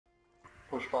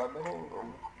Push 5 middle or...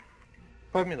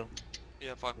 5 middle.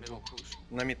 Yeah, 5 middle push.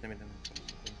 На мид.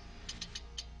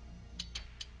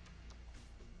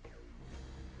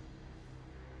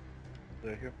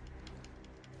 They're here.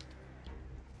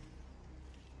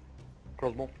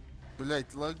 Crossbow.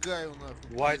 Блять, лагаю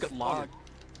нахуй. Why the fuck?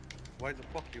 Why the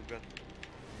fuck you got...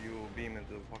 You beam in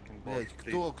the fucking box? Блять,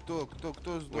 кто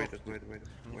сдох? Wait.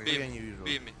 Я не вижу.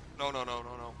 Beam me. No.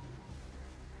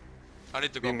 I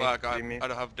need to go Beam me, back. beam me. I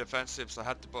don't have defensives. I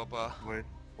had to pop. Wait,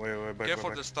 back. Careful go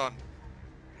back. the stun.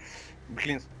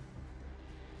 Cleans.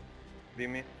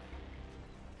 Beam me.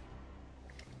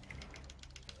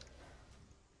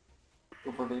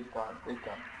 Super deep gun.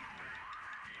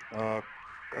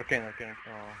 Arcane.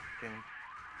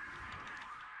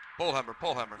 Pole hammer.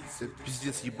 Это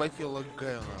пиздец, ебать я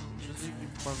лагаю нахуй. Что за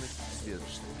ебаный пиздец?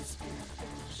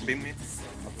 Beam me.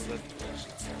 After that.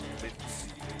 Please.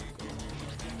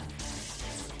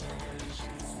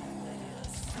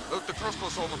 Look, the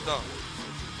crossbow's almost down.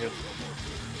 Yes.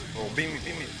 Oh, beam me.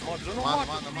 Modro, no Мана,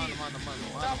 Modro, мана,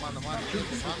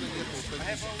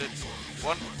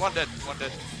 Dead. One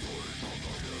dead.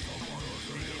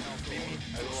 Beam me.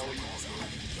 I will allow you.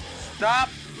 Stop!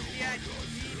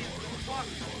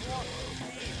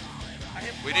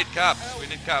 We need caps.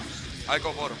 I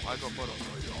go bottom.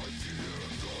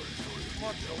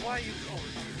 Modro, why you so...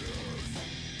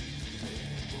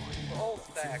 All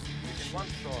stack. We can one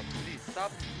shot. Please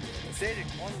stop. Derek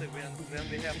only when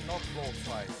we have not close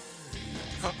fight.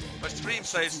 My stream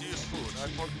says use food. I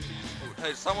forgot to use food.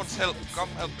 Hey, someone's come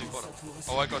help me bottom.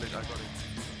 Oh, I got it.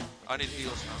 I need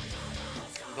heals now.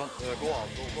 Don't go out.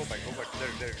 Go back.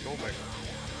 Derek, go back.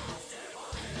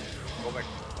 Go back.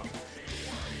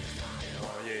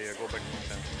 Yeah, go back to the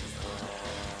tent.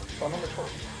 Stun on the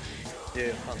short.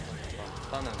 Yeah,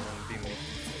 stun and beam me.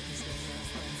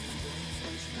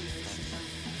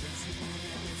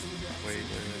 Wait.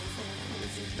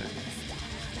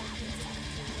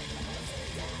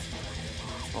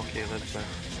 Okay, that's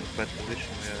bad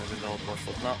position. We are without one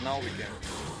shot. Now we can.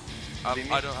 I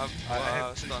don't have I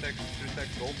have 3 stun.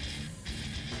 stacks gold.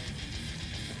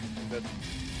 That.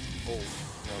 Oh.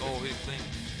 No, Oh, he's clean.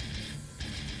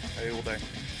 I will die.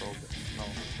 Probably. No,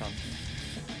 can't.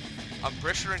 I'm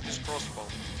pressuring this crossbow.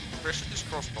 Pressure this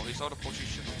crossbow. He's out of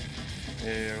position.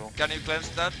 Yeah. Can you cleanse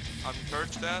that?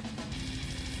 Purge that.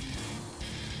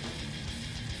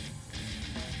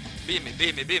 Beam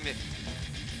me.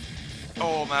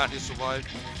 Oh man, he survived.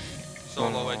 So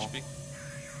low HP.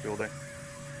 Will die.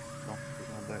 No, he's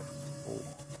not dead. Oh.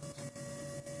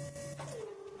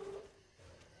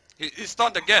 He's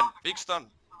stunned again. Big stun.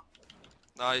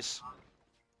 Nice.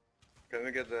 Can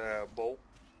we get the bow?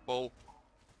 Bow.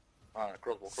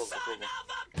 Crossbow.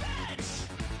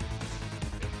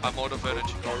 I'm out of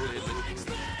energy completely.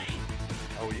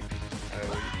 AOE.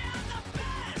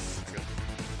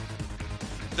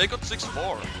 They got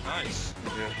 6-4. Nice.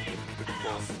 Yeah, good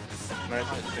ball. Nice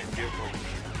and thank you.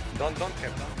 Don't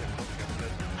cap.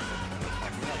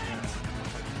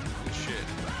 Good shit.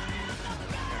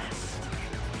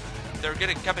 They're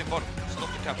getting capping bottom. Stop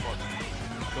the cap bottom.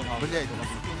 Блять, ну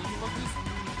не могли.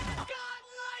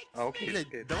 Окей.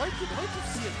 Блять, давайте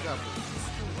все капают.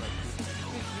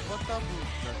 Ебата будет,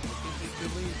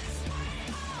 нахуй.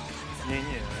 Не,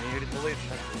 они ретелейт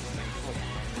так.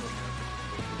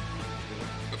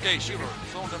 Okay, Shiver,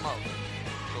 zone them out.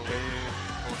 So,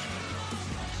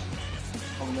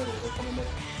 Come middle.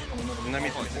 На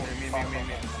мид.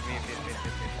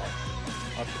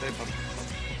 Отсюда пошли.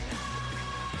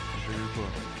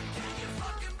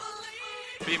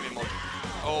 beam me more.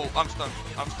 Oh, I'm stunned.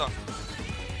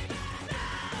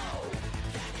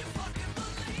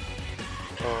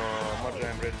 Mojo,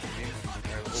 I'm ready to beam.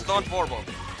 Stunned Warbow.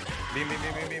 Beam,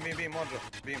 Mojo,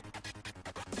 beam.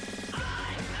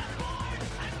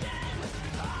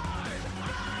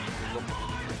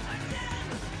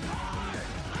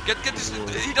 Get this.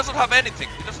 He doesn't have anything.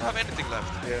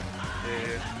 Left. Yeah.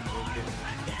 Okay.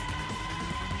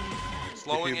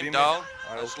 Slowing him beam down.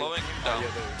 I'll Slowing him Oh, down.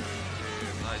 yeah, there.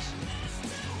 Nice.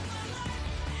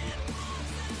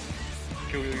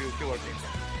 Kill our team.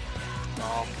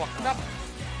 Oh, fuck up.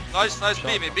 Nice.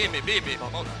 Beam me.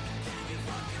 Oh.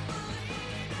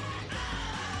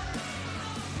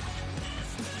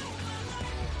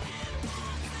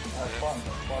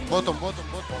 Bottom.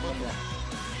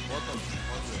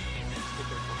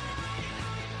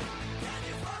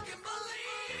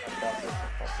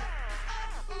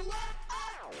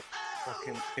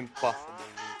 Fucking impossible.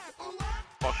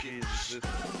 Fucking this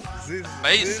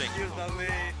Amazing. This is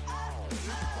amazing.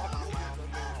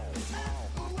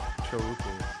 Че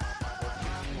выпало?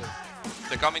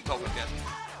 They're coming top again.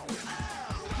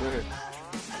 Good.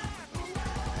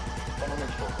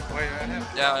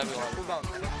 have Yeah, everyone. cool down.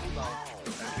 Cool down.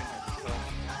 So,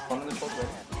 One in the short, right?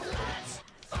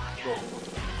 Go.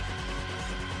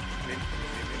 beam.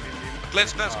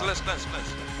 Cleanse.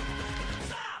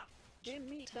 Give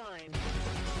me time.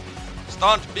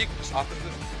 Stunned, big. After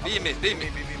this. Beam me.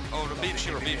 Oh, no, beam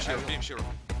Shiro. Beam me.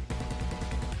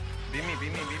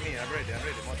 I'm ready.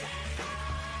 Mother.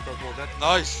 Crossbow that.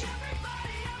 Nice. I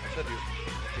said you.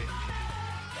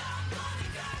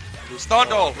 Okay.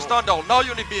 Stunned all. Now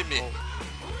you need beam me.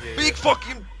 Yeah, Big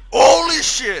fucking. Holy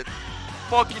shit.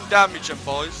 Fucking damage,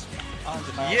 boys.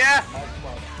 Yeah! Nice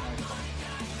one.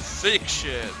 Sick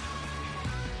shit.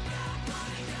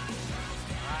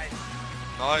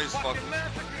 Nice fucking.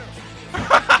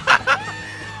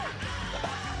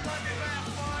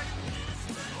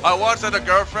 I once had a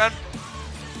girlfriend.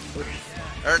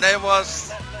 Her name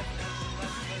was.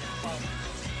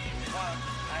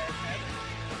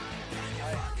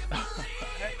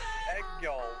 A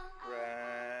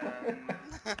girlfriend.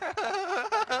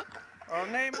 Her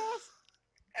name was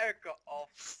Echo of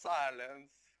Silence.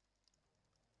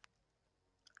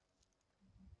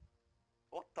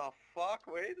 What the fuck?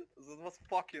 Wait, that was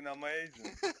fucking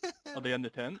amazing. Are they in the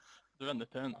tent? They're in the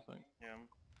tent, I think. Yeah.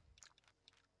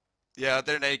 Yeah,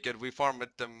 they're naked. We farmed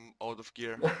them out of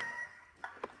gear.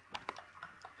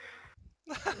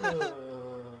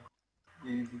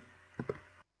 Easy.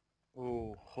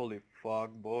 Oh, holy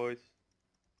fuck, boys.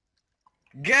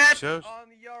 Get Cheers. on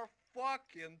your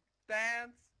fucking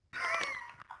dance!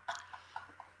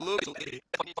 Look.